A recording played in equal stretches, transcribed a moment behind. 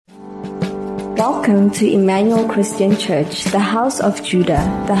Welcome to Emmanuel Christian Church, the house of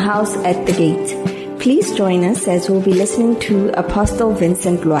Judah, the house at the gate. Please join us as we'll be listening to Apostle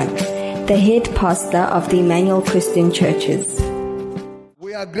Vincent Luan, the head pastor of the Emmanuel Christian Churches.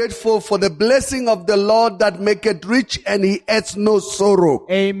 We are grateful for the blessing of the Lord that maketh rich and he adds no sorrow.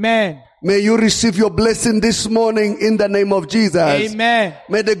 Amen. May you receive your blessing this morning in the name of Jesus. Amen.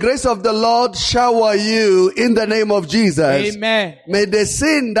 May the grace of the Lord shower you in the name of Jesus. Amen. May the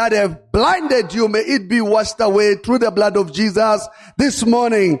sin that have blinded you, may it be washed away through the blood of Jesus this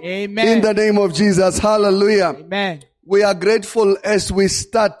morning. Amen. In the name of Jesus. Hallelujah. Amen. We are grateful as we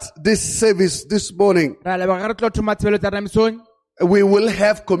start this service this morning. We will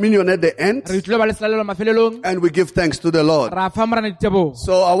have communion at the end and we give thanks to the Lord.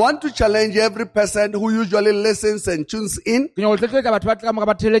 So I want to challenge every person who usually listens and tunes in. We are told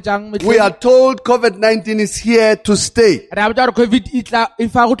COVID-19 is here to stay.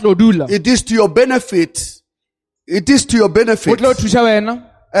 It is to your benefit. It is to your benefit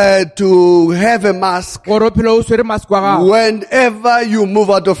to have a mask whenever you move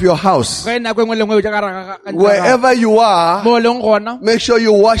out of your house. Wherever you are, make sure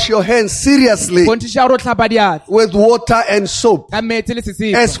you wash your hands seriously with water and soap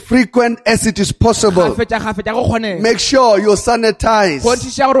as frequent as it is possible. Make sure you sanitize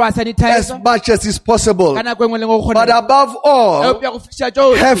as much as is possible. But above all,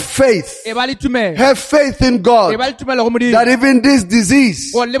 have faith. Have faith in God that even this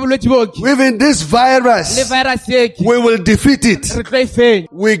disease, even this virus, we will defeat it.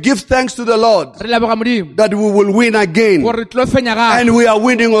 We give thanks to the Lord that we will win again. And we are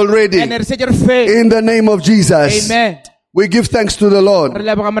winning already. In the name of Jesus. Amen. We give thanks to the Lord.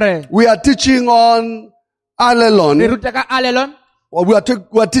 We are teaching on Allelon. We are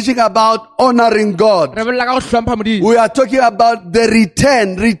teaching about honoring God. We are talking about the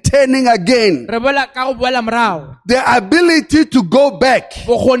returning again. The ability to go back.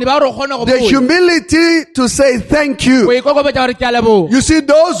 The humility to say thank you. You see,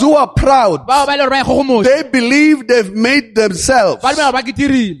 those who are proud, they believe they've made themselves.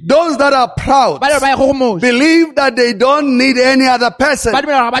 Those that are proud believe that they don't need any other person.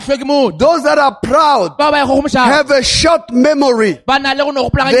 Those that are proud have a short memory.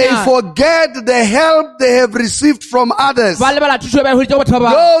 They forget the help they have received from others.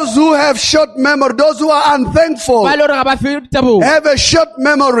 Those who have short memory, those who are unthankful, have a short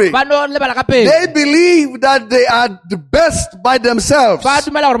memory. They believe that they are the best by themselves.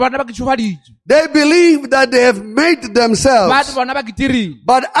 They believe that they have made themselves.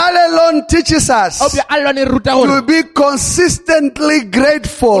 But Allelon teaches us to be consistently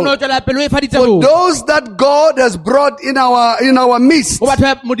grateful for those that God has brought in our midst.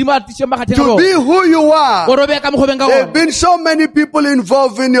 To be who you are. There have been so many people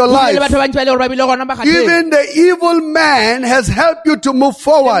involved in your life. Even the evil man has helped you to move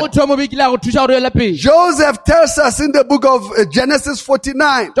forward. Joseph tells us in the book of Genesis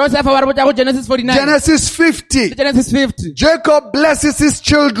 49. Genesis 50. Jacob blesses his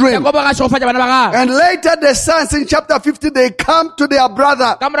children. And later the sons in chapter 50, they come to their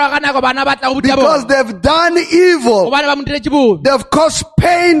brother because they've done evil. They've caused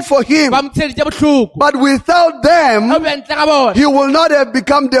pain for him. But without them, he will not have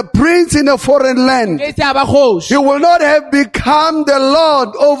become the prince in a foreign land. He will not have become the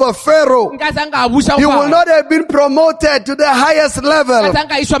Lord over Pharaoh. He will not have been promoted to the highest level.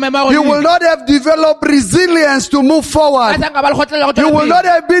 He will not have developed resilience to move forward. He will not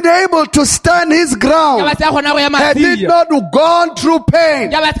have been able to stand his ground had he not gone through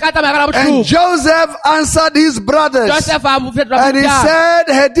pain. And Joseph answered his brothers and he said,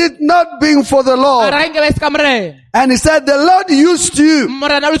 had it not been for the Lord. And he said, the Lord used you,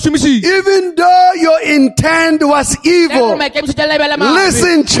 even though your intent was evil.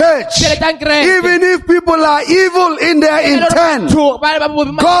 Listen, church, even if people are evil in their intent,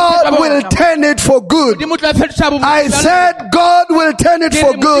 God will turn it for good. I said, God will turn it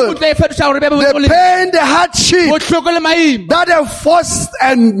for good. The pain, the hardship that have forced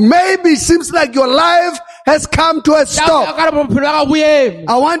and maybe seems like your life has come to a stop. I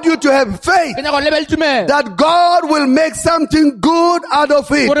want you to have faith that God will make something good out of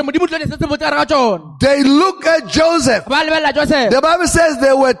it. They look at Joseph. The Bible says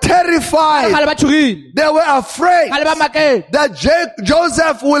they were terrified. They were afraid that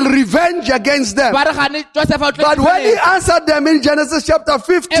Joseph will revenge against them. But when he answered them in Genesis chapter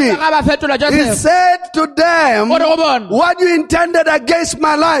 50, he said to them, what you intended against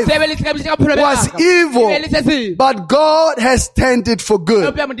my life was evil, but God has turned it for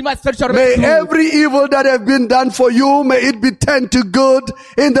good. May every evil that have been done for you, may it be turned to good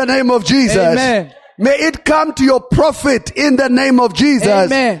in the name of Jesus. Amen. May it come to your profit in the name of Jesus.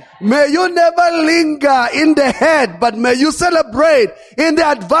 Amen. May you never linger in the head, but may you celebrate in the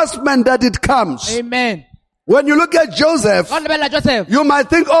advancement that it comes. Amen. When you look at Joseph, you might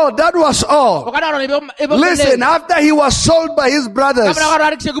think, oh, that was all. Listen, after he was sold by his brothers,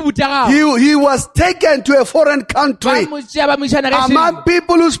 he was taken to a foreign country among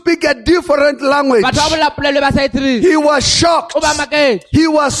people who speak a different language. He was shocked. He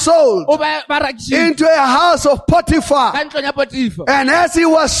was sold into a house of Potiphar. And as he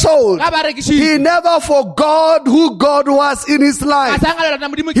was sold, he never forgot who God was in his life.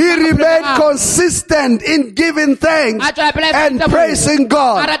 He remained consistent in giving thanks and praising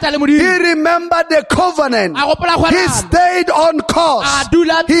God. He remembered the covenant. He stayed on course.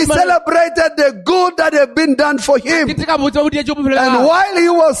 He celebrated the good that had been done for him. And while he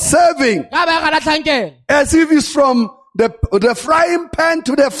was serving, as if he's from the frying pan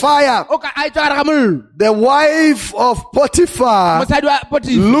to the fire, the wife of Potiphar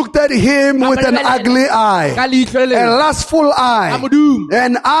looked at him with an ugly eye, a lustful eye,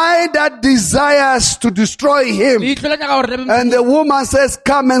 an eye that desires to destroy him. And the woman says,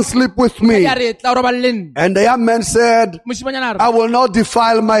 come and sleep with me. And the young man said, I will not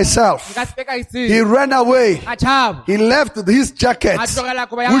defile myself. He ran away. He left his jacket,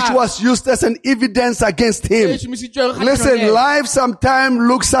 which was used as an evidence against him. Listen, life sometimes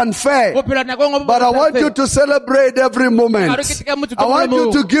looks unfair, but I want you to celebrate every moment. I want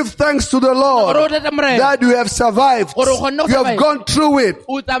you to give thanks to the Lord that you have survived. You have gone through it.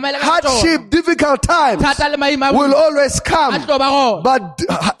 Hardship, difficult times will always come, but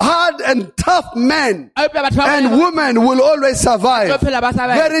hard and tough men and women will always survive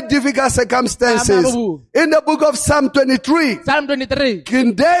very difficult circumstances. In the book of Psalm 23,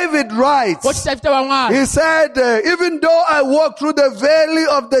 King David writes, he said, even though I walk through the valley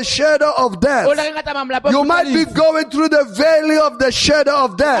of the shadow of death, you might be going through the valley of the shadow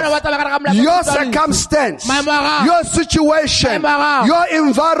of death. Your circumstance, your situation, your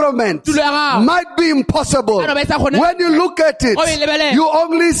environment might be impossible. When you look at it, you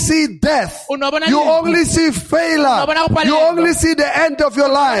only see death. You only see failure. You only see the end of your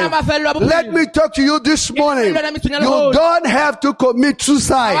life. Let me talk to you this morning. You don't have to commit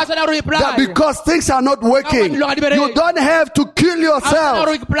suicide because things are not working. You don't have to kill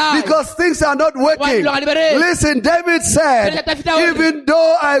yourself because things are not working. Listen, David said, even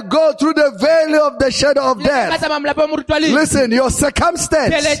though I go through the valley of the shadow of death, listen, your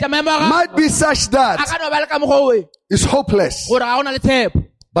circumstance might be such that it's hopeless.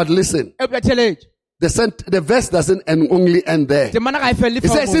 But listen, the verse doesn't only end there.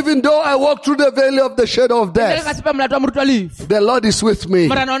 It says, even though I walk through the valley of the shadow of death, the Lord is with me.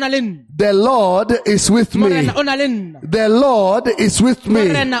 The Lord is with me. The Lord is with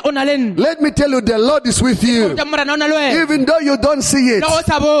me. Let me tell you, the Lord is with you. Even though you don't see it,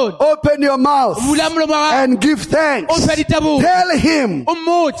 open your mouth and give thanks. Tell him,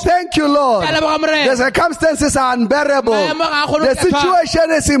 thank you, Lord. The circumstances are unbearable. The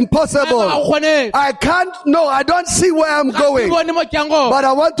situation is impossible. I don't see where I'm going. But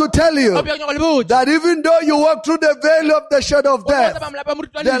I want to tell you that even though you walk through the valley of the shadow of death,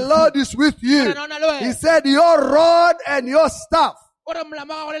 the Lord is with you. He said, your rod and your staff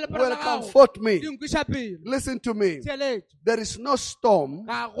will comfort me. Listen to me. There is no storm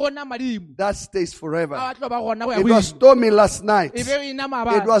that stays forever. It was stormy last night.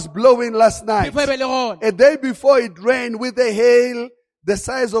 It was blowing last night. A day before it rained with a hail the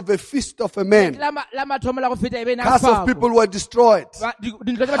size of a fist of a man. Cars of people were destroyed.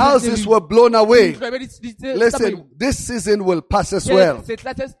 Houses were blown away. Listen, this season will pass as well.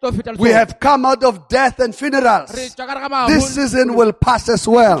 We have come out of death and funerals. This season will pass as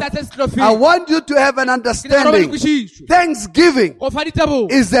well. I want you to have an understanding. Thanksgiving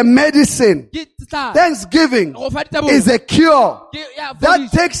is a medicine. Thanksgiving is a cure that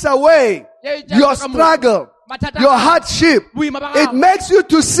takes away your struggle, your hardship. It makes you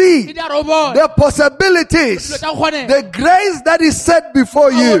to see the possibilities, the grace that is set before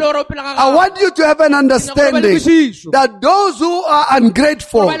you. I want you to have an understanding that those who are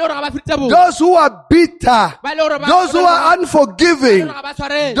ungrateful, those who are bitter, those who are unforgiving,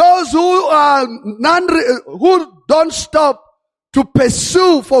 those who are who don't stop to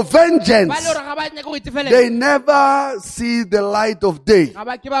pursue for vengeance, they never see the light of day.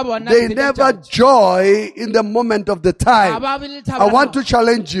 They never joy in the moment of the time. I want to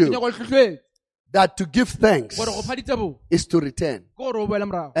challenge you. that to give thanks is to return.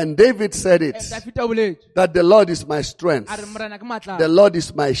 And David said it, that the Lord is my strength. The Lord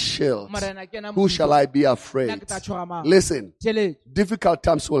is my shield. Who shall I be afraid? Listen, difficult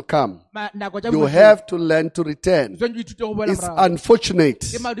times will come. You have to learn to return. It's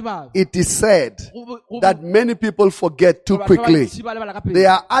unfortunate. It is said that many people forget too quickly. There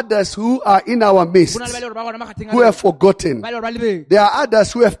are others who are in our midst who have forgotten. There are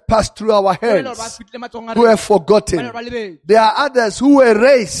others who have passed through our hands who have forgotten. There are others who were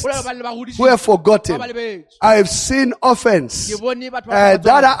raised who have forgotten. I have seen orphans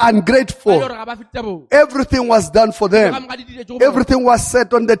that are ungrateful. Everything was done for them. Everything was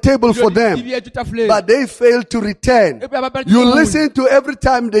set on the table for them. But they failed to return. You listen to every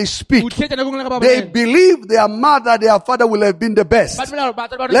time they speak. They believe their mother, their father will have been the best.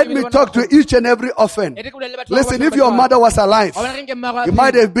 Let me talk to each and every orphan. Listen, if your mother was alive, you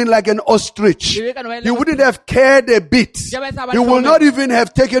might have been like an ostrich. You wouldn't have cared a bit. He will not even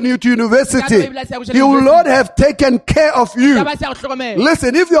have taken you to university. He will not have taken care of you.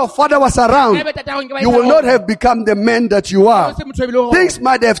 Listen, if your father was around, you will not have become the man that you are. Things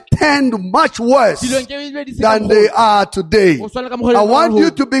might have turned much worse than they are today. I want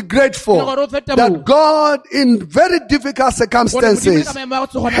you to be grateful that God, in very difficult circumstances,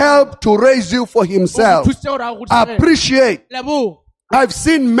 helped to raise you for Himself. Appreciate. I've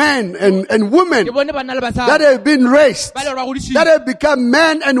seen men and women that have been raised, that have become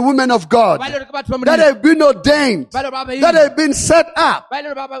men and women of God, that have been ordained, that have been set up,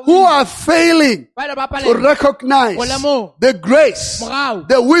 who are failing to recognize the grace,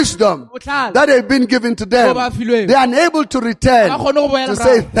 the wisdom that have been given to them. They are unable to return to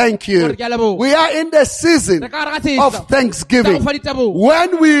say thank you. We are in the season of Thanksgiving.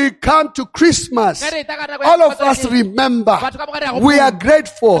 When we come to Christmas, all of us remember we are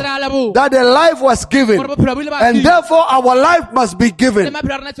grateful that a life was given, and therefore our life must be given.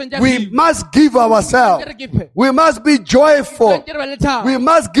 We must give ourselves. We must be joyful. We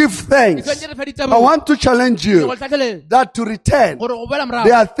must give thanks. I want to challenge you that to return,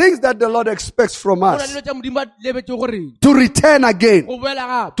 there are things that the Lord expects from us. To return again,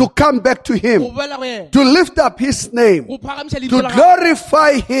 to come back to Him, to lift up His name, to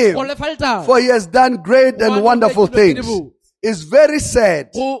glorify Him, for He has done great and wonderful things. It's very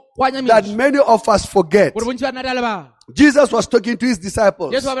sad that many of us forget. Jesus was talking to His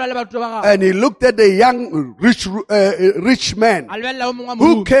disciples, and He looked at the young rich man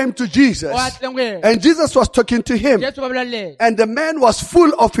who came to Jesus, and Jesus was talking to him, and the man was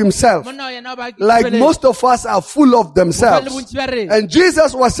full of himself, like most of us are full of themselves. And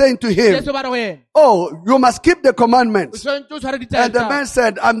Jesus was saying to him, "Oh, you must keep the commandments." And the man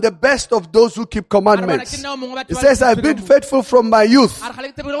said, "I'm the best of those who keep commandments." He says, "I've been faithful from my youth.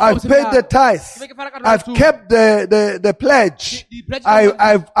 I've paid the tithe. I've kept the pledge.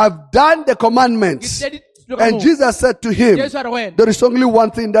 I've done the commandments." And Jesus said to him, there is only one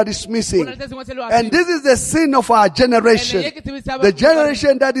thing that is missing. And this is the sin of our generation. The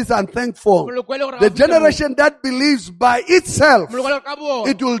generation that is unthankful. The generation that believes by itself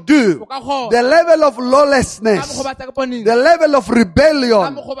it will do. The level of lawlessness. The level of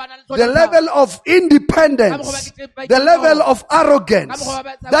rebellion. The level of independence. The level of arrogance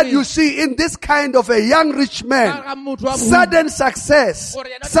that you see in this kind of a young rich man. Sudden success.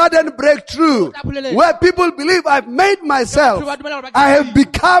 Sudden breakthrough. Where people believe I've made myself. I have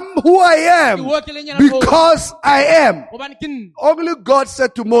become who I am because I am. Only God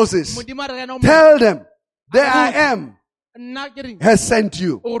said to Moses, "Tell them, there I am has sent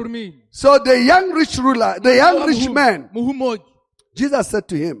you." So the young rich ruler, the young rich man, Jesus said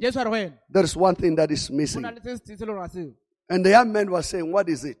to him, there is one thing that is missing. And the young man was saying, "What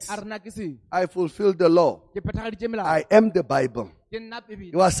is it?" "I fulfill the law. I am the Bible." He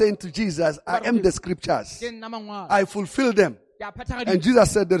was saying to Jesus, "I am the scriptures. I fulfill them." And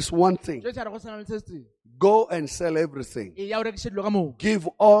Jesus said, "There's one thing. Go and sell everything. Give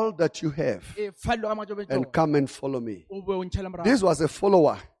all that you have and come and follow me." This was a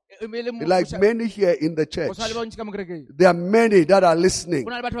follower. Like many here in the church, there are many that are listening.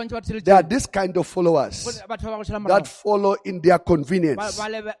 There are this kind of followers that follow in their convenience,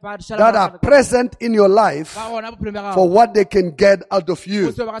 that are present in your life for what they can get out of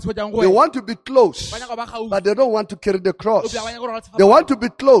you. They want to be close, but they don't want to carry the cross. They want to be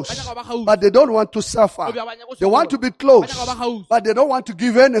close, but they don't want to suffer. They want to be close, but they don't want to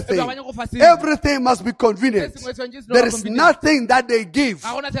give anything. Everything must be convenient. There is nothing that they give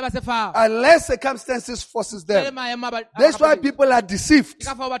unless circumstances forces them. That's why people are deceived.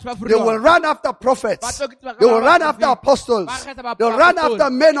 They will run after prophets. They will run after apostles. They will run after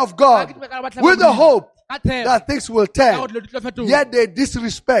men of God with the hope that things will turn. Yet they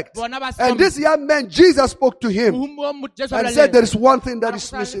disrespect. And this young man, Jesus spoke to him and said, there is one thing that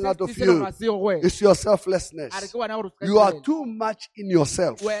is missing out of you. It's your selflessness. You are too much in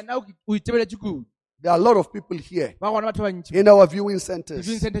yourself. There are a lot of people here in our viewing centers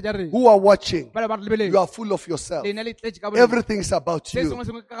who are watching. You are full of yourself. Everything is about you.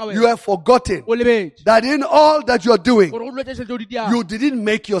 You have forgotten that in all that you are doing, you didn't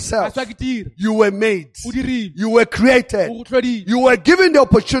make yourself. You were made. You were created. You were given the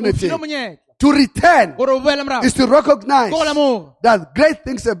opportunity to return is to recognize that great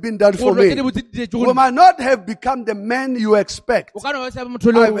things have been done for me. We might not have become the men you expect.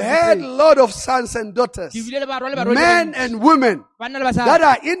 I've had a lot of sons and daughters, men and women that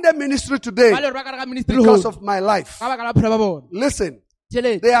are in the ministry today because of my life. Listen.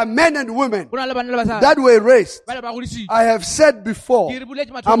 They are men and women that were raised. I have said before,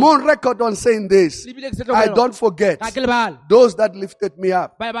 I'm on record on saying this. I don't forget those that lifted me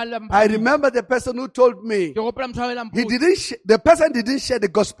up. I remember the person who told me, the person didn't share the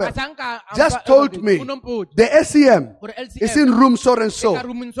gospel, just told me, the SEM is in room so and so.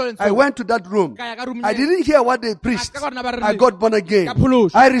 I went to that room. I didn't hear what they preached. I got born again.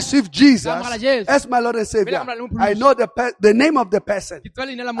 I received Jesus as my Lord and Savior. I know the name of the person.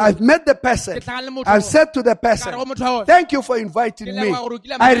 I've met the person. I've said to the person, thank you for inviting me.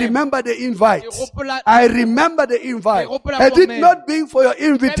 I remember the invite. I remember the invite. Had it not been for your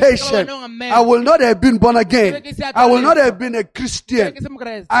invitation, I will not have been born again. I will not have been a Christian.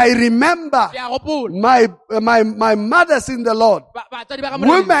 I remember my mothers in the Lord,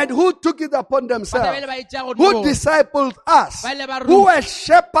 women who took it upon themselves, who discipled us, who were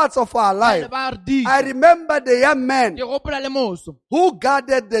shepherds of our life. I remember the young man who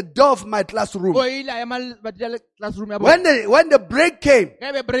guarded the door of my classroom. When the break came,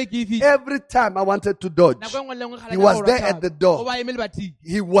 every time I wanted to dodge, he was there at the door.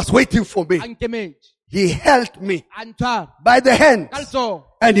 He was waiting for me. He held me by the hand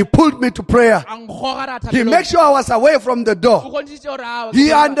and he pulled me to prayer. He made sure I was away from the door.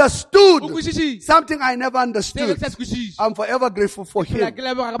 He understood something I never understood. I'm forever grateful for him.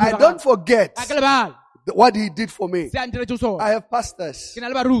 I don't forget what he did for me. I have pastors.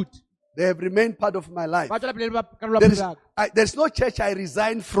 They have remained part of my life. There's no church I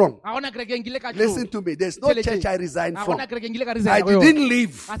resigned from. Listen to me. There's no church I resigned from. I didn't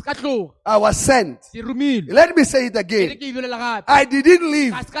leave. I was sent. Let me say it again. I didn't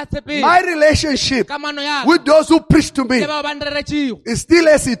leave. My relationship with those who preached to me is still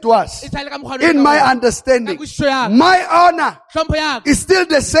as it was. In my understanding, my honor is still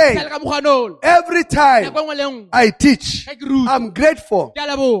the same. Every time I teach, I'm grateful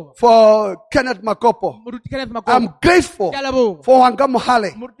for Kenneth Makopo. I'm grateful for Wanga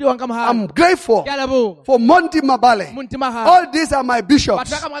Mohale. I'm grateful for Monty Mabale. All these are my bishops.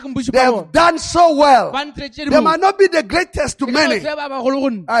 They have done so well. They might not be the greatest to many.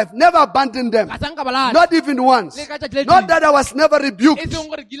 I've never abandoned them. Not even once. Not that I was never rebuked.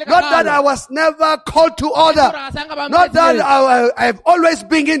 Not that I was never called to order. Not that I've always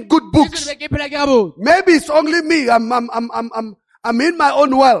been in good books. Maybe it's only me. I'm in my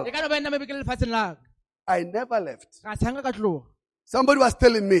own world. I never left. Somebody was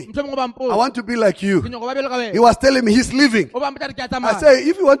telling me, I want to be like you. He was telling me he's leaving. I say,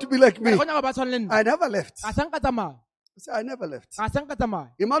 if you want to be like me, I never left. I said, I never left.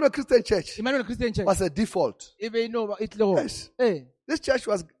 Emmanuel Christian Church was a default. Yes. This church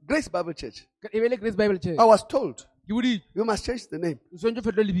was Grace Bible Church. I was told, you must change the name.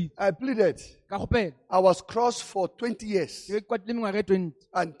 I pleaded. I was crossed for 20 years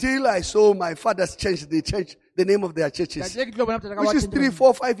until I saw my fathers change the name of their churches, which is 3,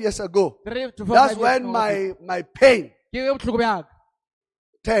 4, 5 years ago. That's when my pain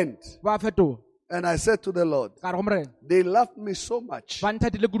turned. And I said to the Lord, they loved me so much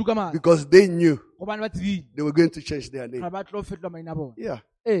because they knew they were going to change their name. Yeah.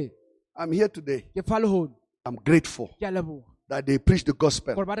 I'm here today. I'm grateful that they preached the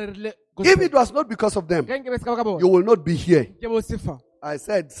gospel. If it was not because of them, you will not be here. I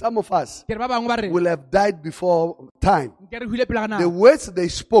said some of us will have died before time. The words they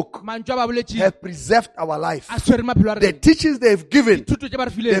spoke have preserved our life. The teachings they've given,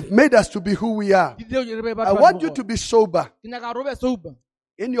 they've made us to be who we are. I want you to be sober.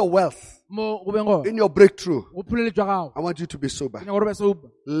 In your wealth, in your breakthrough, I want you to be sober.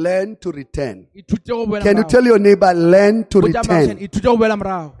 Learn to return. Can you tell your neighbor, learn to return?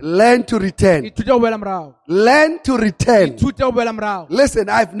 Learn to return. Learn to return. Listen,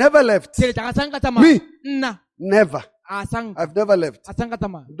 I've never left. Me? Never. I've never left.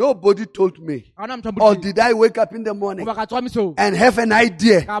 Nobody told me. Or did I wake up in the morning and have an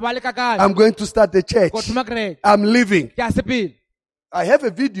idea? I'm going to start the church. I'm leaving. I have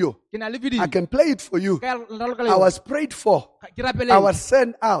a video. I can play it for you. I was prayed for. I was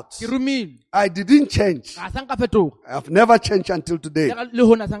sent out. I didn't change. I've never changed until today.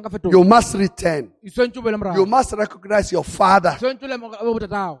 You must return. You must recognize your father.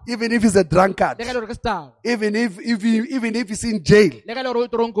 Even if he's a drunkard. Even if he's in jail.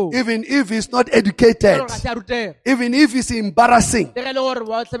 Even if he's not educated. Even if he's embarrassing.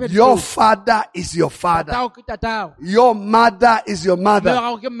 Your father is your father. Your mother is your mother.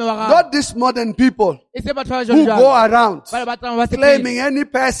 Not these modern people who go around claiming any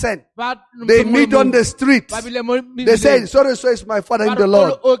person they meet on the street. They say, so is my father in the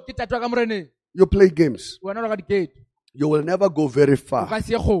Lord. You play games. You will never go very far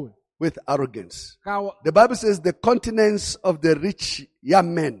with arrogance. The Bible says the countenance of the rich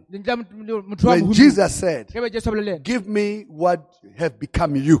young men. When Jesus said, give me what have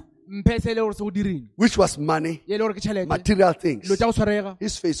become you, which was money, material things,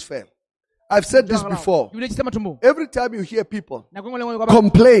 his face fell. I've said this before. Every time you hear people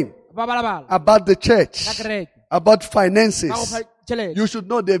complain about the church, about finances, you should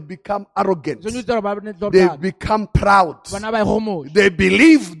know they've become arrogant. They've become proud. They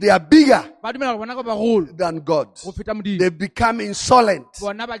believe they are bigger than God. They've become insolent.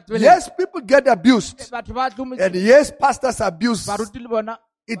 Yes, people get abused. And yes, pastors abuse.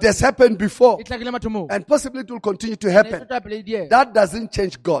 It has happened before. And possibly it will continue to happen. That doesn't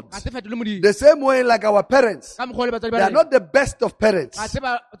change God. The same way like our parents. They are not the best of parents.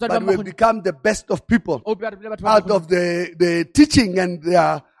 But we have become the best of people. Out of the teaching and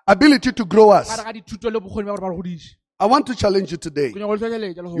their ability to grow us. I want to challenge you today.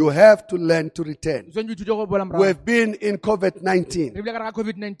 You have to learn to return. We have been in COVID-19.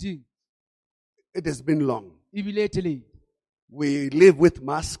 It has been long. We live with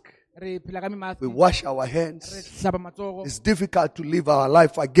mask. We wash our hands. It's difficult to live our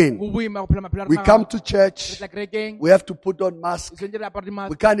life again. We come to church. We have to put on masks.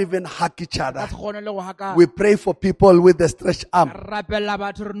 We can't even hug each other. We pray for people with a stretched arm.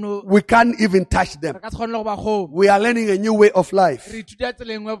 We can't even touch them. We are learning a new way of life.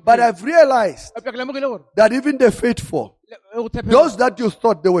 But I've realized that even the faithful, those that you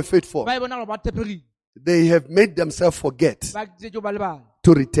thought they were faithful, they have made themselves forget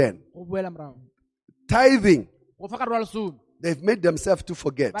to return. Tithing, they've made themselves to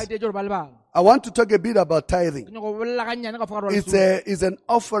forget. I want to talk a bit about tithing. It's an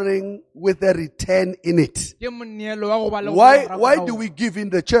offering with a return in it. Why do we give in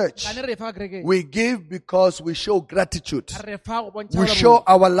the church? We give because we show gratitude. We show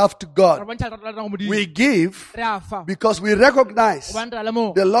our love to God. We give because we recognize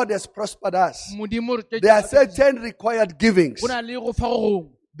the Lord has prospered us. There are certain required givings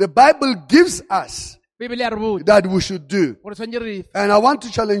the Bible gives us that we should do. And I want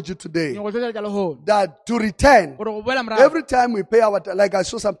to challenge you today that to return, every time we pay our tithe, like I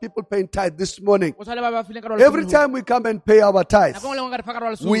saw some people paying tithe this morning, every time we come and pay our tithe,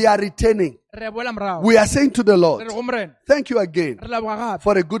 we are returning. We are saying to the Lord, thank you again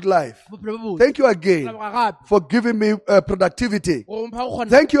for a good life. Thank you again for giving me productivity.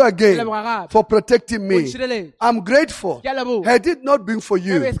 Thank you again for protecting me. I'm grateful. Had it not been for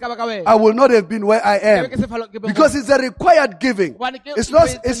you, I would not have been where I am. Because it's a required giving.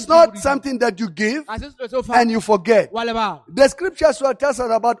 It's not something that you give and you forget. The scriptures will tell us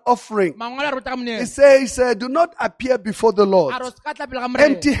about offering. It says, do not appear before the Lord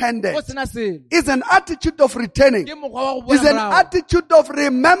empty-handed. It's an attitude of returning. It's an attitude of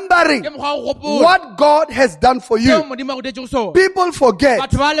remembering what God has done for you. People forget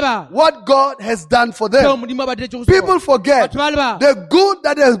what God has done for them. People forget the good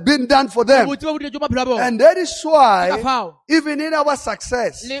that has been done for them. And that is why, even in our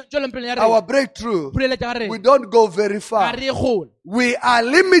success, our breakthrough, we don't go very far. We are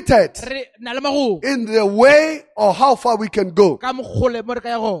limited in the way or how far we can go.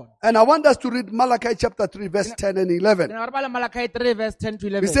 And I want us to read Malachi chapter 3 verse 10 and 11.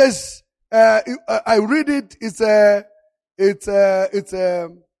 It says, I read it, it's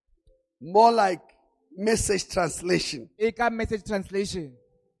more like message translation.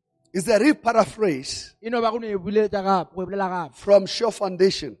 is a re-paraphrase from Shaw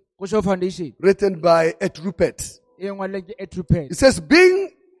Foundation, written by Ed Rupert. It says,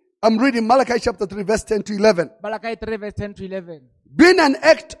 I'm reading Malachi chapter 3, verse 10 to 11. Malachi 3, verse 10 to 11. Being an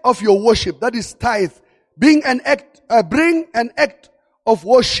act of your worship, that is tithe, bring an act of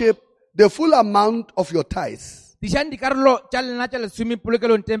worship, the full amount of your tithe. The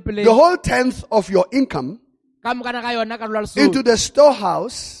whole tenth of your income into the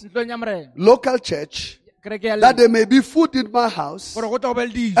storehouse, local church, that there may be food in my house,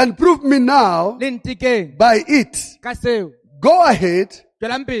 and prove me now by it. Go ahead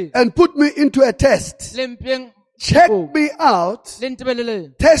and put me into a test. Check me out.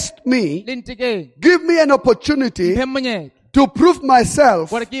 Test me. Give me an opportunity to prove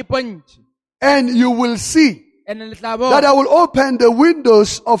myself. And you will see that I will open the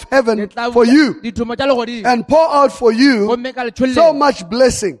windows of heaven for you and pour out for you so much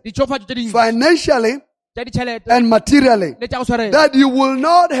blessing, financially and materially, that you will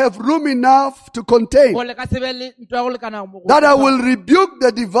not have room enough to contain. That I will rebuke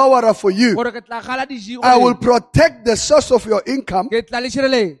the devourer for you. I will protect the source of your income.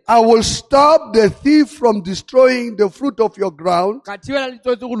 I will stop the thief from destroying the fruit of your ground,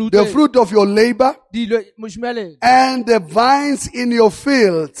 the fruit of your labor, and the vines in your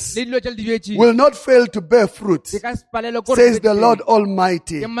fields will not fail to bear fruit, says the Lord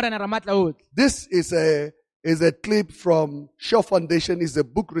Almighty. This is a clip from Shaw Foundation. Is a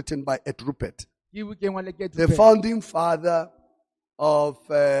book written by Ed Rupert, the founding father of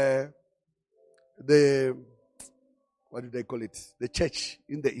the, what do they call it? The church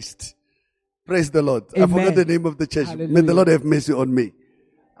in the East. Praise the Lord. Amen. I forgot the name of the church. Hallelujah. May the Lord have mercy on me.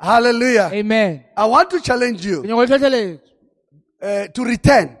 Hallelujah. Amen. I want to challenge you. To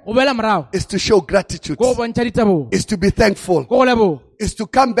return is to show gratitude, is to be thankful, is to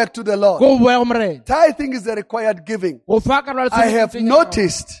come back to the Lord. Tithing is a required giving. I have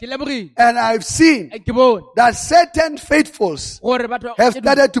noticed and I've seen that certain faithfuls have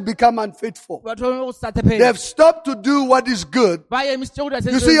started to become unfaithful. They have stopped to do what is good.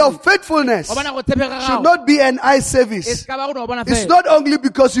 You see, your faithfulness should not be an eye service. It's not only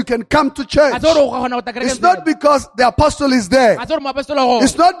because you can come to church. It's not because the apostle is there.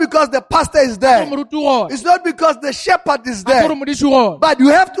 It's not because the pastor is there. It's not because the shepherd is there. But you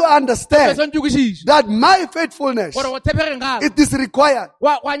have to understand that my faithfulness, it is required.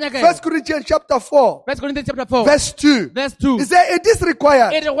 1 Corinthians chapter 4, verse 2. It says it is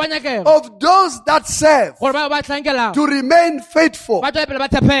required of those that serve to remain faithful.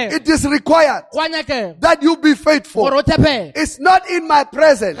 It is required that you be faithful. It's not in my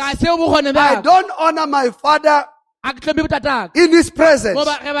presence. I don't honor my father in his presence.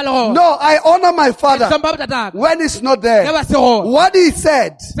 No, I honor my father when he's not there. What he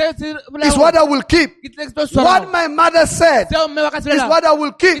said is what I will keep. What my mother said is what I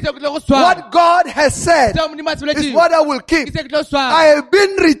will keep. What God has said is what I will keep. I have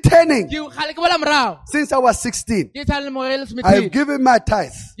been returning since I was 16. I have given my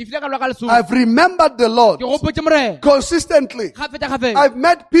tithe. I've remembered the Lord consistently. I've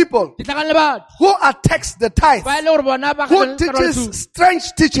met people who attacks the tithe, who teaches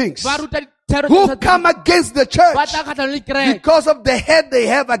strange teachings, who come against the church because of the hate they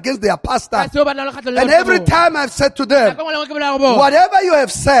have against their pastor. And every time I've said to them, whatever you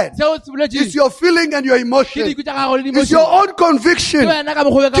have said is your feeling and your emotion. It's your own conviction.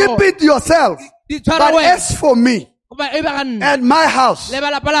 Keep it yourself. But as for me and my house, we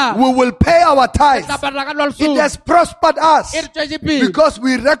will pay our tithes. It has prospered us because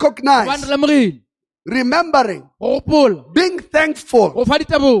we recognize, remembering, being thankful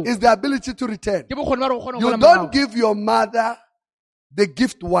is the ability to return. You don't give your mother the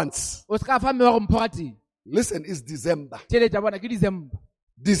gift once. Listen, it's December.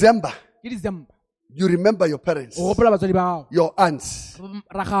 December. You remember your parents, your aunts.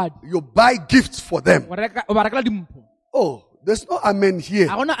 You buy gifts for them. Oh, there's no amen here.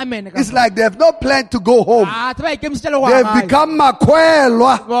 It's like they have no plan to go home. They have become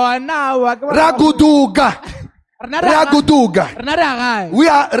makwelwa, raguduga. Raguduga. We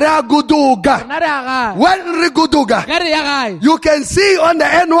are Raguduga. When Raguduga, you can see on the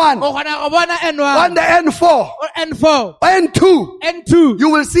N1, on the N4, N2, you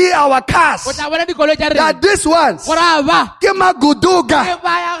will see our cars. That this ones,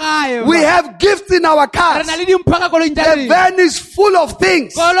 Kimaguduga. We have gifts in our cars. The van is full of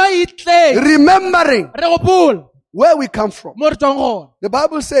things. Remembering where we come from. The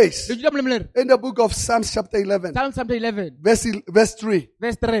Bible says in the book of Psalms chapter 11, verse 3,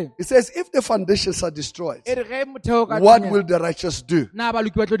 it says, if the foundations are destroyed, what will the righteous do?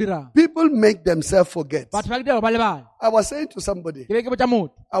 People make themselves forget. I was saying to somebody,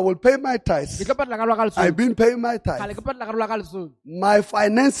 I will pay my tithes. I've been paying my tithes. My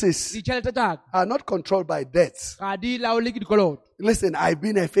finances are not controlled by debts. Listen, I've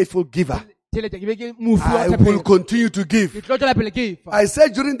been a faithful giver. I will continue to give. I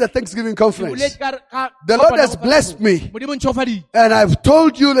said during the Thanksgiving conference, the Lord has blessed me, and I've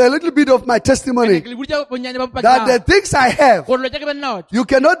told you a little bit of my testimony, that the things I have, you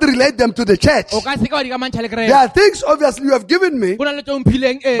cannot relate them to the church. There are things obviously you have given me, but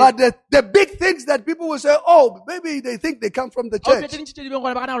the big things that people will say, oh, maybe they think they come from the church.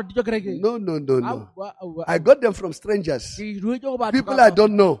 No. I got them from strangers, people I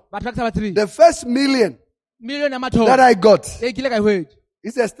don't know. The first million that I got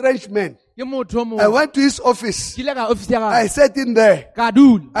is a strange man. I went to his office. I sat in there.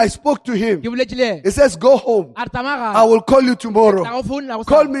 I spoke to him. He says, go home. I will call you tomorrow.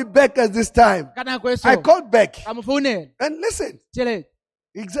 Call me back at this time. I called back. And listen. He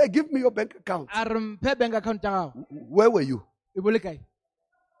said, give me your bank account. Where were you?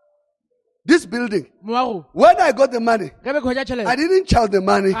 This building, when I got the money, I didn't charge the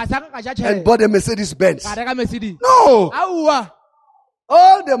money and bought a Mercedes Benz. No!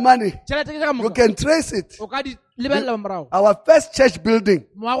 All the money, you can trace it. Our first church building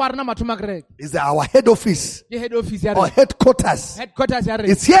is our head office or headquarters.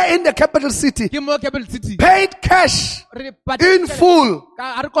 It's here in the capital city. Paid cash in full.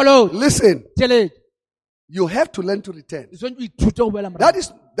 Listen. You have to learn to return.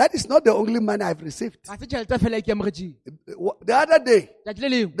 That is not the only money I've received. The other day,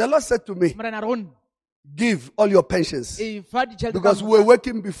 the Lord said to me, give all your pensions. Because we were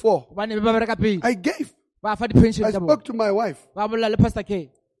working before. I gave. I spoke to my wife.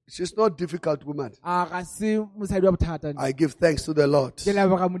 She's not a difficult woman. I give thanks to the Lord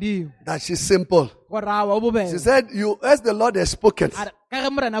that she's simple. She said, as the Lord has spoken,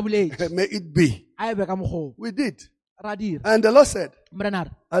 may it be. We did. And the Lord said,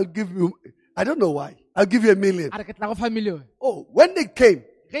 I'll give you, I don't know why, I'll give you $1 million. Oh, when they came,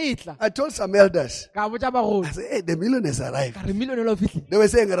 I told some elders, I said, hey, the $1 million has arrived. They were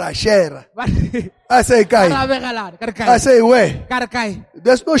saying, Rashera. I say, Kai. I say, where?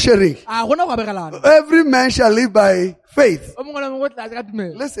 There's no sharing. Every man shall live by faith.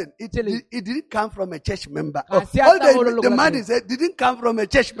 Listen, it didn't come from a church member. All the money said didn't come from a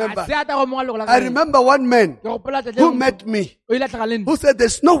church member. I remember one man who met me, who said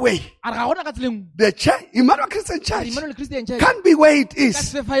there's no way the church, Emmanuel Christian Church, can't be where it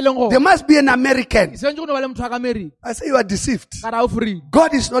is. There must be an American. I say you are deceived.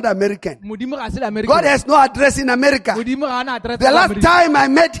 God is not American. God has no address in America. The last time I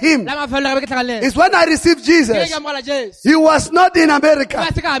met him is when I received Jesus. He was not in America.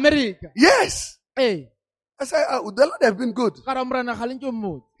 Yes. I said, the Lord has been good.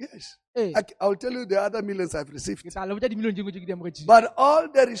 Yes. I will tell you the other millions I've received. But all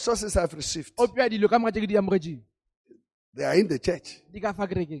the resources I've received, they are in the church.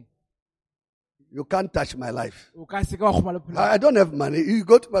 You can't touch my life. I don't have money. You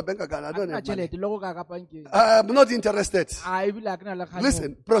go to my bank account. I don't have money. I'm not interested.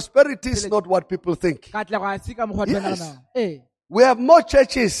 Listen, prosperity is not what people think. Yes. We have more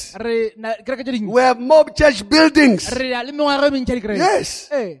churches. We have more church buildings. Yes.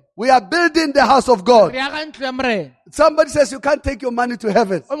 We are building the house of God. Somebody says you can't take your money to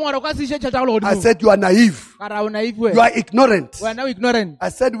heaven. I said you are naive. You are ignorant. I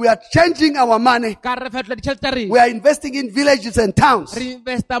said we are changing our money. We are investing in villages and towns. We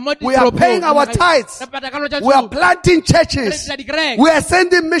are paying our tithes. We are planting churches. We are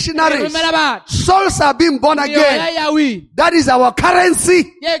sending missionaries. Souls are being born again. That is our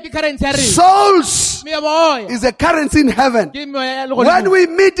currency. Souls is a currency in heaven. When we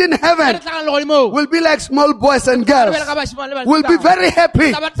meet in heaven, we'll be like small boys and girls. We'll be very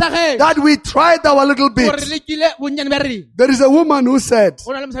happy that we tried our little bit. There is a woman who said,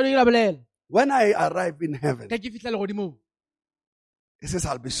 when I arrive in heaven, he says,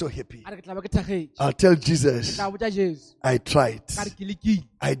 I'll be so happy. I'll tell Jesus, I tried.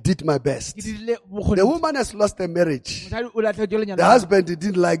 I did my best. The woman has lost her marriage. The husband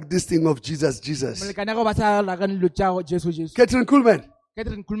didn't like this thing of Jesus. Catherine Kuhlman. He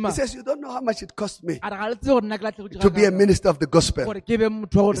says, you don't know how much it cost me to be a minister of the gospel. He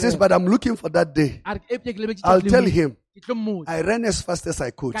says, but I'm looking for that day. I'll tell him I ran as fast as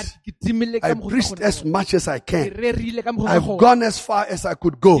I could. I preached as much as I can. I've gone as far as I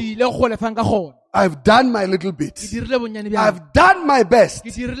could go. I've done my little bit. I've done my best.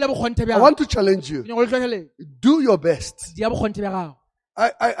 I want to challenge you. Do your best.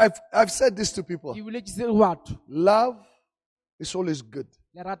 I've said this to people. Love is always good.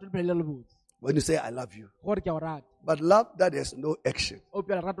 When you say, I love you. But love that has no action,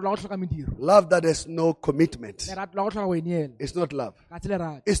 love that has no commitment, it's not love.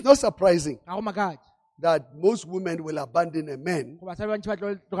 It's not surprising that most women will abandon a man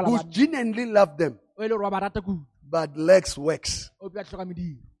who genuinely loves them, but lacks works.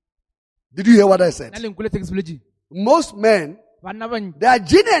 Did you hear what I said? Most men, they are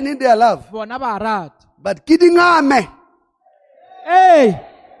genuine in their love, but kidding me. Hey!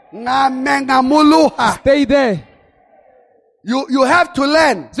 Stay there. You have to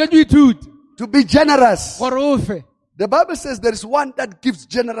learn to be generous. The Bible says there is one that gives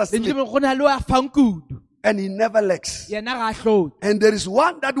generously and he never lacks. And there is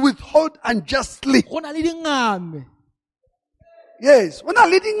one that withholds unjustly. Yes. There are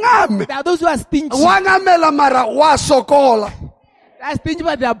those who are stingy. They are stingy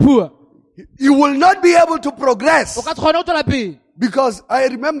but they are poor. You will not be able to progress. Because I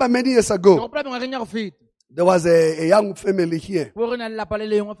remember many years ago, there was a young family here,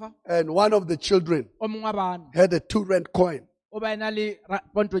 and one of the children had a 2 rand coin. The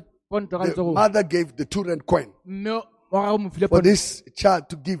mother gave the 2 rand coin for this child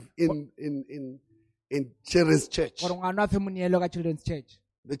to give in children's church.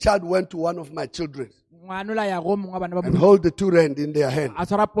 The child went to one of my children and hold the 2 rand in their hand. He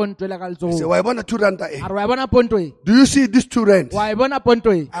said, "Why want 2 rand? Do you see this 2 rand? I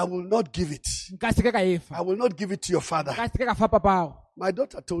will not give it. I will not give it to your father." My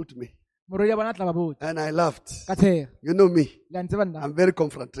daughter told me, and I laughed. You know me, I'm very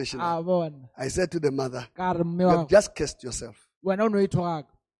confrontational. I said to the mother, "You have just cursed yourself.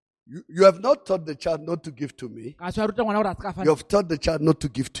 You have not taught the child not to give to me. You have taught the child not to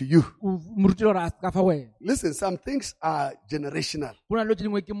give to you." Listen, some things are generational.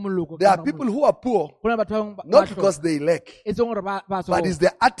 There are people who are poor, not because they lack, but it's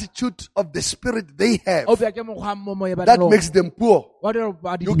the attitude of the spirit they have that makes them poor.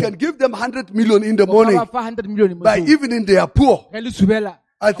 You can give them 100 million in the morning, by evening they are poor.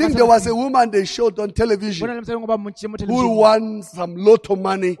 I think there was a woman they showed on television who won some lotto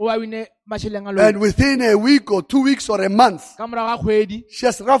money, and within a week or 2 weeks or a month, she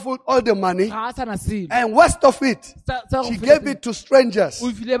has raffled all the money, and worst of it, she gave it to strangers.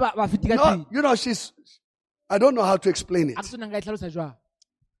 I don't know how to explain it.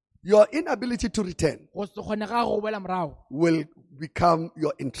 Your inability to return will become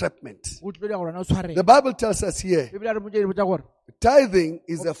your entrapment. The Bible tells us here, tithing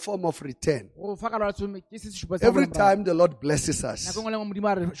is a form of return. Every time the Lord blesses us,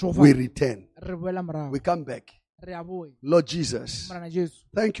 we return. We come back. Lord Jesus,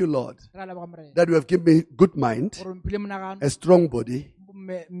 thank you, Lord, that you have given me good mind, a strong body,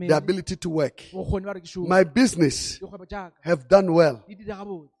 the ability to work. My business have done well.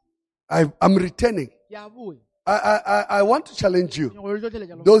 I'm returning. I want to challenge you,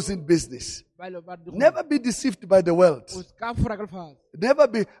 those in business. Never be deceived by the world. Never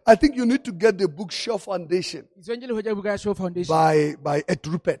be. I think you need to get the book Shaw Foundation by Ed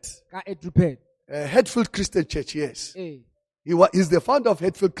Rupert. Hatfield Christian Church, yes. He's the founder of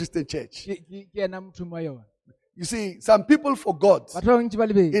Hatfield Christian Church. You see, some people forgot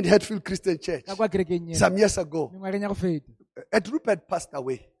in Hatfield Christian Church some years ago. Ed Rupert passed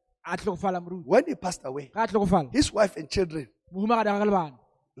away. When he passed away, his wife and children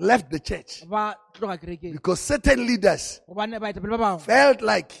left the church because certain leaders felt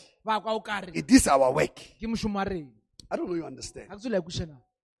like it is our work. I don't know you understand.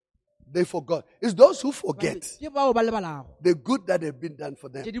 They forgot. It's those who forget the good that have been done for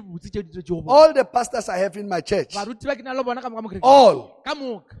them. All the pastors I have in my church, all,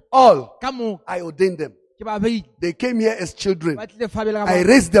 I ordained them. They came here as children. I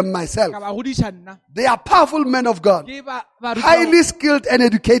raised them myself. They are powerful men of God, highly skilled and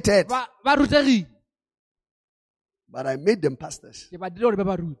educated. But I made them pastors.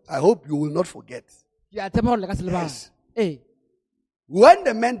 I hope you will not forget. Yes. When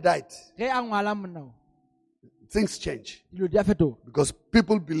the man died, things changed. Because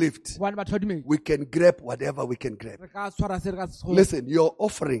people believed we can grab whatever we can grab. Listen, your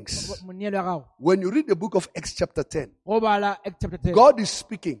offerings. When you read the book of Acts chapter 10, God is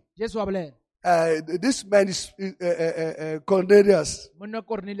speaking. This man is Cornelius.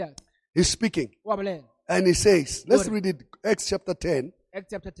 He's speaking. And he says, let's read it, Acts chapter 10. Acts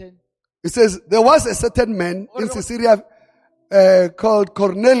chapter 10. It says, there was a certain man in Caesarea called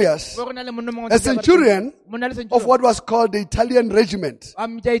Cornelius, a centurion of what was called the Italian regiment. A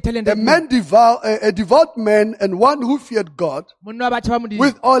devout man and one who feared God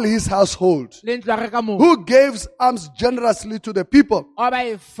with all his household, who gave alms generously to the people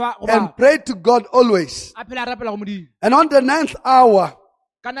and prayed to God always. And on the 9th hour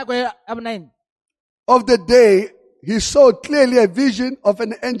of the day, he saw clearly a vision of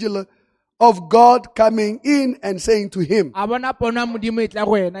an angel of God coming in and saying to him,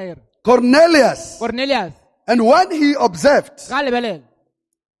 Cornelius. And when he observed,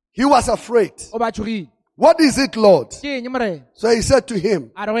 he was afraid. What is it, Lord? So he said to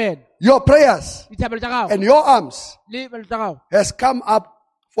him, your prayers and your alms has come up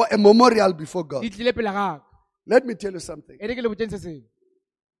for a memorial before God. Let me tell you something.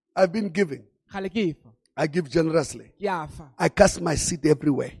 I've been giving. I give generously. I cast my seed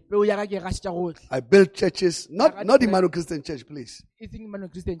everywhere. I build churches, not Emmanuel Christian Church, please.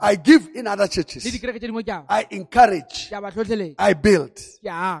 I give in other churches. I encourage. I build.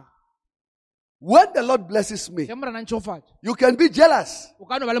 When the Lord blesses me, you can be jealous.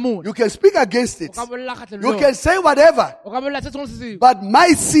 You can speak against it. You can say whatever. But my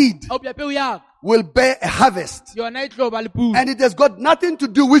seed will bear a harvest. And it has got nothing to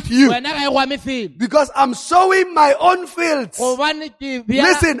do with you. Because I'm sowing my own fields.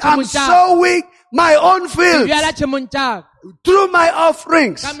 Listen, I'm sowing my own fields. Through my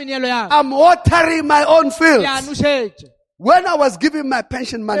offerings, I'm watering my own fields. When I was giving my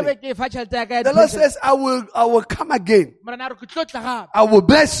pension money, the Lord says, I will come again. I will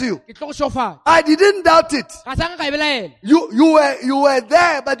bless you. I didn't doubt it. You were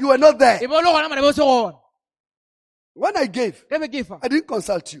there, but you were not there. When I gave, I didn't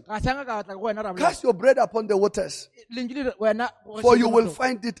consult you. Cast your bread upon the waters, for you will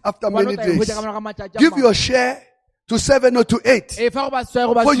find it after many days. Give your share to 7 or to 8.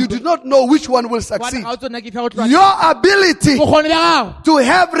 For you do not know which one will succeed. Your ability to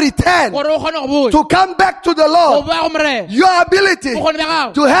have return, to come back to the Lord, your ability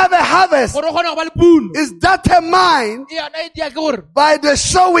to have a harvest is determined by the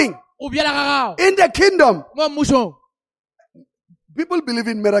sowing in the kingdom. People believe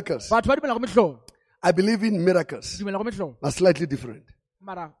in miracles. I believe in miracles. Are slightly different.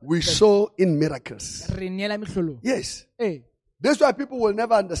 We sow in miracles. Yes. That's why people will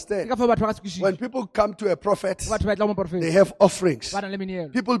never understand. When people come to a prophet, they have offerings.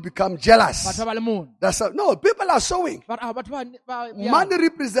 People become jealous. No, people are sowing. Money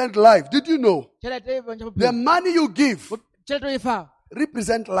represents life. Did you know? The money you give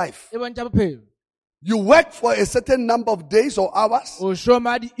represents life. You work for a certain number of days or hours. You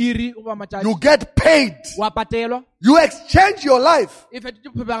get paid. You exchange your life.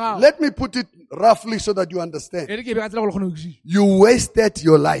 Let me put it roughly so that you understand. You wasted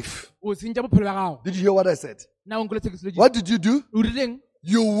your life. Did you hear what I said? What did you do?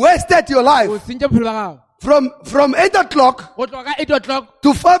 You wasted your life. From 8 o'clock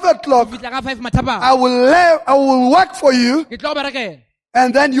to 5 o'clock, I will work for you.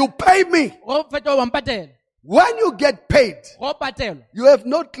 And then you pay me. When you get paid, you have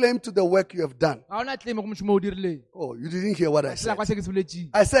no claim to the work you have done. Oh, you didn't hear what I said.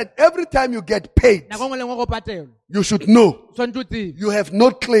 I said every time you get paid, you should know you have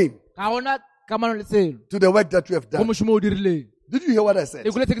no claim to the work that you have done. Did you hear what I said?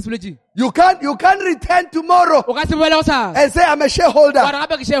 You can't return tomorrow and say I'm a shareholder.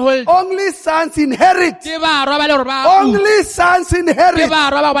 Only sons inherit. Only sons inherit.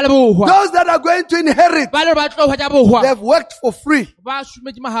 Those that are going to inherit, they have worked for free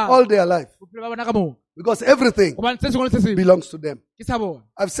all their life. Because everything belongs to them.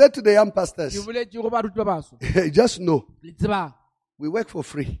 I've said to the young pastors, just know we work for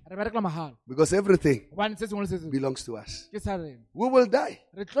free. Because everything belongs to us. We will die.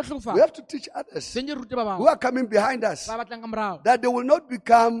 We have to teach others who are coming behind us that they will not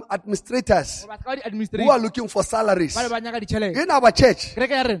become administrators who are looking for salaries. In our church,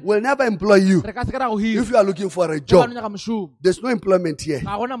 we'll never employ you if you are looking for a job. There's no employment here.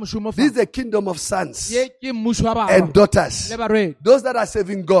 This is the kingdom of sons and daughters. Those that are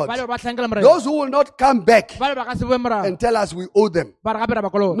serving God. Those who will not come back and tell us we owe them.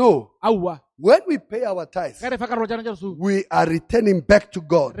 No. When we pay our tithes, we are returning back to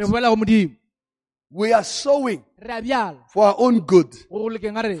God. We are sowing for our own good,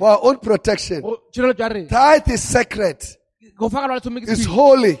 for our own protection. Tithe is sacred. It's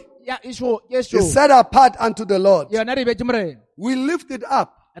holy. It's set apart unto the Lord. We lift it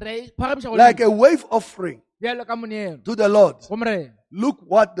up like a wave offering to the Lord. Look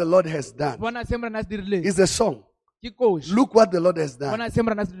what the Lord has done. It's a song. Look what the Lord has done.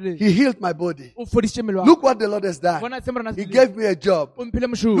 He healed my body. Look what the Lord has done. He gave me a job.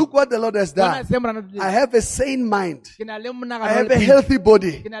 Look what the Lord has done. I have a sane mind. I have a healthy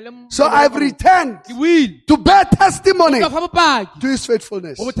body. So I've returned to bear testimony to His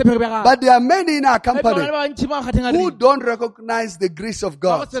faithfulness. But there are many in our company who don't recognize the grace of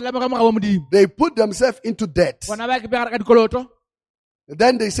God. They put themselves into debt.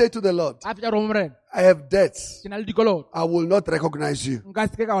 Then they say to the Lord, I have debts. I will not recognize you.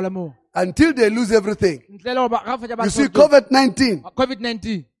 Until they lose everything. You see,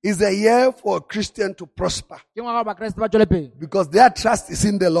 COVID-19 is a year for a Christian to prosper. Because their trust is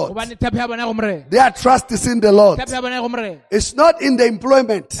in the Lord. Their trust is in the Lord. It's not in the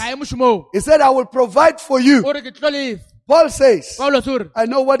employment. He said, I will provide for you. Paul says, I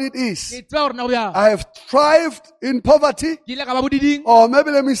know what it is. I have thrived in poverty. Or maybe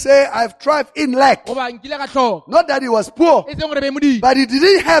let me say, I have thrived in lack. Not that he was poor, but he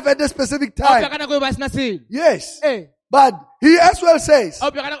didn't have at a specific time. Yes. But he as well says,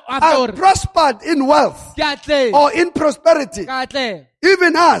 I prospered in wealth or in prosperity.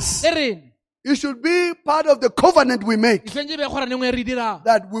 Even us. It should be part of the covenant we make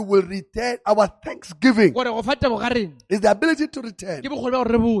that we will return our thanksgiving. Is the ability to return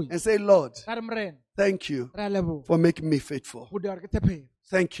and say, Lord, thank you for making me faithful.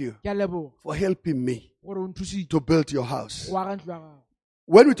 Thank you for helping me to build your house.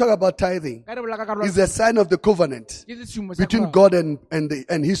 When we talk about tithing, it's a sign of the covenant between God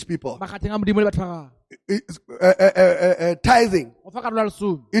and His people. Tithing,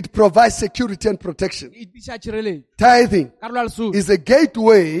 it provides security and protection. Tithing is a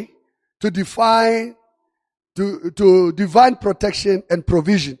gateway to divine protection and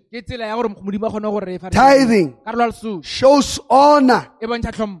provision. Tithing shows honor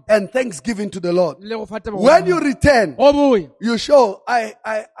and thanksgiving to the Lord. When you return, you show, I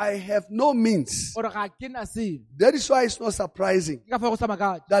have no means. That is why it's not surprising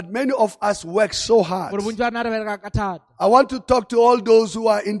that many of us work so hard. I want to talk to all those who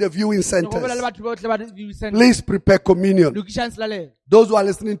are in the viewing centers. Please prepare communion. Those who are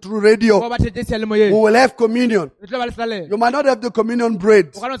listening through radio, who will have communion. You might not have the communion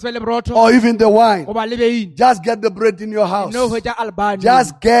bread or even the wine. Just get the bread in your house.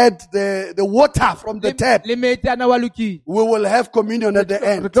 Just get the water from the tap. We will have communion at the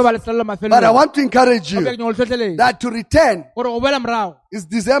end. But I want to encourage you that to return is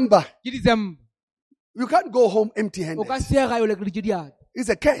December. You can't go home empty-handed. It's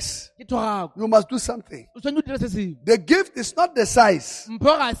a curse. You must do something. The gift is not the size.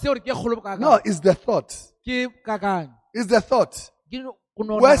 No, it's the thought. It's the thought.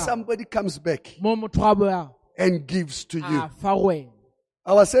 Where somebody comes back and gives to you.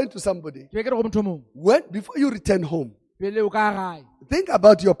 I was saying to somebody, before you return home, think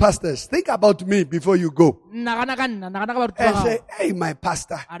about your pastors. Think about me before you go. And say, hey, my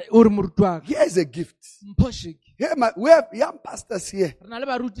pastor, here's a gift. Here, we have young pastors here.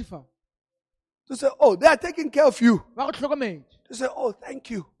 To say, oh, they are taking care of you. To say, oh, thank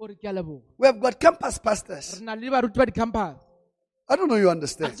you. We have got campus pastors. I don't know you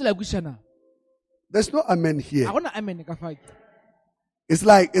understand. There's no amen here. It's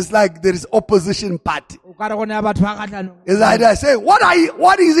like there is opposition party. It's like they say,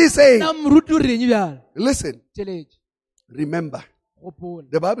 what is he saying? Listen. Remember.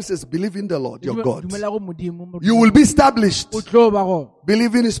 The Bible says, believe in the Lord your God. You will be established.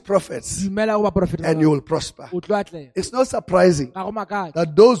 Believe in His prophets. And you will prosper. It's not surprising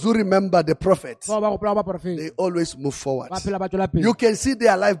that those who remember the prophets, they always move forward. You can see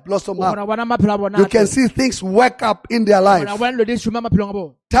their life blossom up. You can see things work up in their life.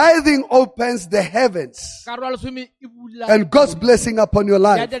 Tithing opens the heavens and God's blessing upon your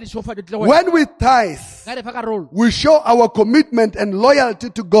life. When we tithe, we show our commitment and loyalty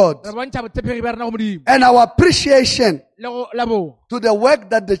to God and our appreciation to the work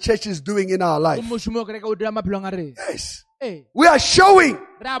that the church is doing in our life. Yes. We are showing,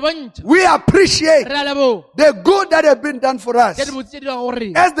 we appreciate the good that has been done for us. As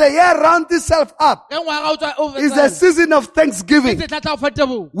the year rounds itself up, it's a season of thanksgiving.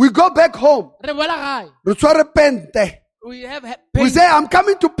 We go back home. We say, I'm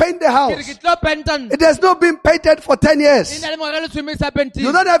coming to paint the house. It has not been painted for 10 years.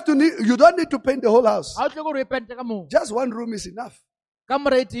 You don't need to paint the whole house. Just one room is enough.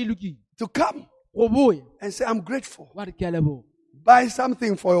 To come and say, I'm grateful. Buy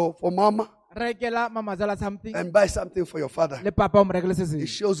something for mama. and buy something for your father. It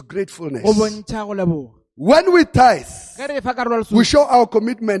shows gratefulness. When we tithe, we show our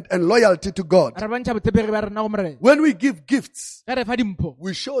commitment and loyalty to God. When we give gifts,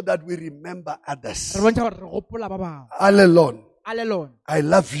 we show that we remember others. Alone. I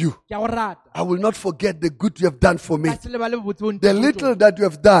love you. I will not forget the good you have done for me. The little that you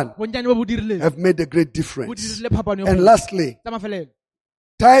have done have made a great difference. And lastly,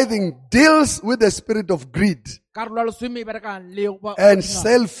 tithing deals with the spirit of greed and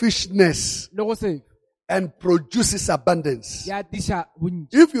selfishness and produces abundance.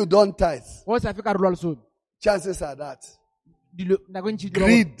 If you don't tithe, chances are that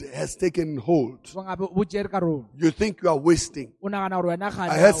greed has taken hold. You think you are wasting.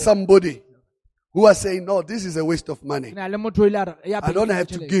 I heard somebody who was saying, no, this is a waste of money. I don't have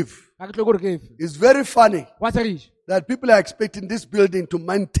to give. It's very funny that people are expecting this building to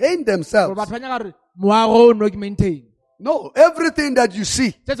maintain themselves. No, everything that you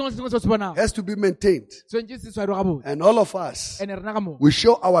see has to be maintained. And all of us, we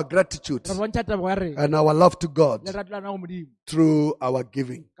show our gratitude and our love to God through our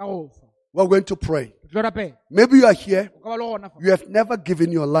giving. We're going to pray. Maybe you are here, you have never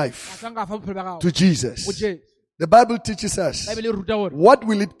given your life to Jesus. The Bible teaches us, what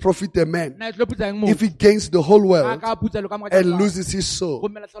will it profit a man if he gains the whole world and loses his soul?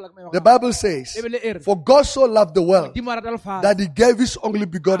 The Bible says, for God so loved the world that he gave his only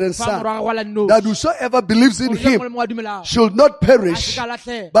begotten Son, that whosoever believes in him should not perish,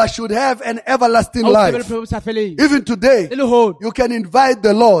 but should have an everlasting life. Even today, you can invite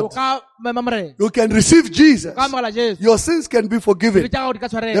the Lord. You can receive Jesus. Your sins can be forgiven.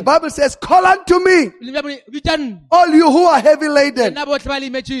 The Bible says, call unto me, all you who are heavy laden.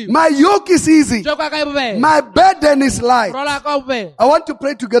 My yoke is easy. My burden is light. I want to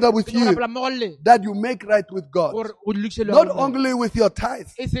pray together with you that you make right with God. Not only with your tithe,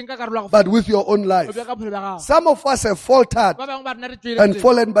 but with your own life. Some of us have faltered and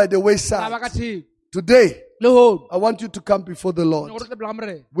fallen by the wayside. Today, I want you to come before the Lord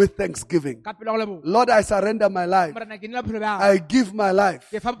with thanksgiving. Lord, I surrender my life. I give my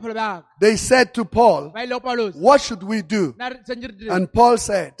life. They said to Paul, what should we do? And Paul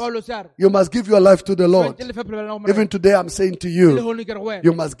said, you must give your life to the Lord. Even today I'm saying to you,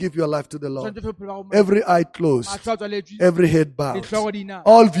 you must give your life to the Lord. Every eye closed, every head bowed,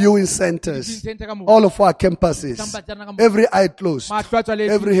 all viewing centers, all of our campuses, every eye closed,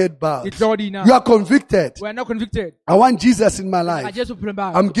 every head bowed. You are convicted. We're not convicted. I want Jesus in my life.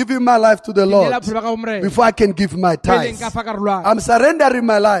 I'm giving my life to the Lord before I can give my tithes. I'm surrendering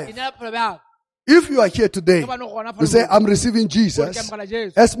my life. If you are here today, you say, I'm receiving Jesus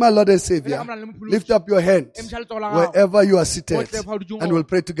as my Lord and Savior. Lift up your hand wherever you are seated and we'll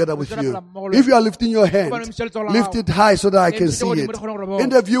pray together with you. If you are lifting your hand, lift it high so that I can see it. In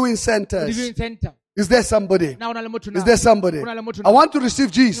the viewing centers, is there somebody? Is there somebody? I want to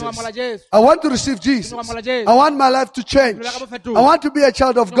receive Jesus. I want to receive Jesus. I want my life to change. I want to be a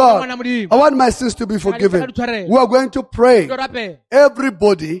child of God. I want my sins to be forgiven. We are going to pray.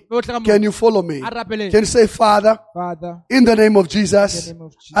 Everybody, can you follow me? Can you say, Father, in the name of Jesus,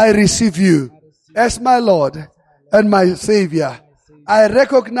 I receive you as my Lord and my Savior. I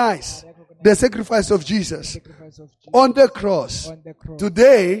recognize the sacrifice of Jesus on the cross.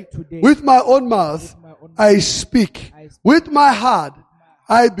 Today, with my own mouth, I speak. With my heart,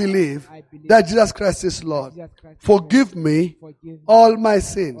 I believe that Jesus Christ is Lord. Forgive me all my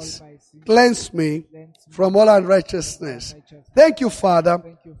sins. Cleanse me from all unrighteousness. Thank you, Father,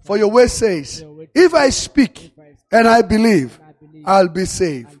 for your word says, if I speak and I believe, I'll be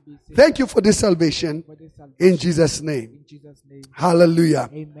saved. Thank you for this salvation in Jesus' name. Hallelujah.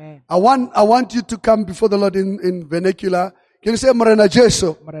 Amen. I want you to come before the Lord in vernacular. Can you say Morena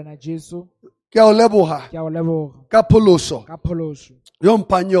Jesu? Kia o leboha. Ka pholoso. Yo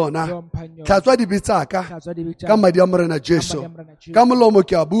mpanyona. Tlhatswa dibitsaka. Ka madi a Morena Jesu. Ka molomo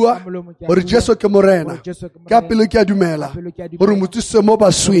ke a bua hore Jesu ke morena. Ka pelo ke a dumela hore motsuse mo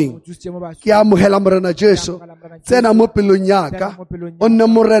baswing. Ke a mohela Morena Jesu. Tsena mo pelong yaka. O nne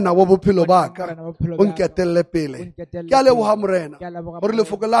morena wa bophelo baka. O nketelle pele. Ke a leboha morena hore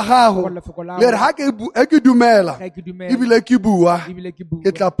lefoko la gago le re ha ke dumela ebile ke bua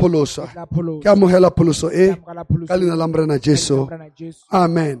ke tla pholosa. Ke a mohela pholoso e ka leina la Morena Jesu.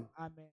 Amen.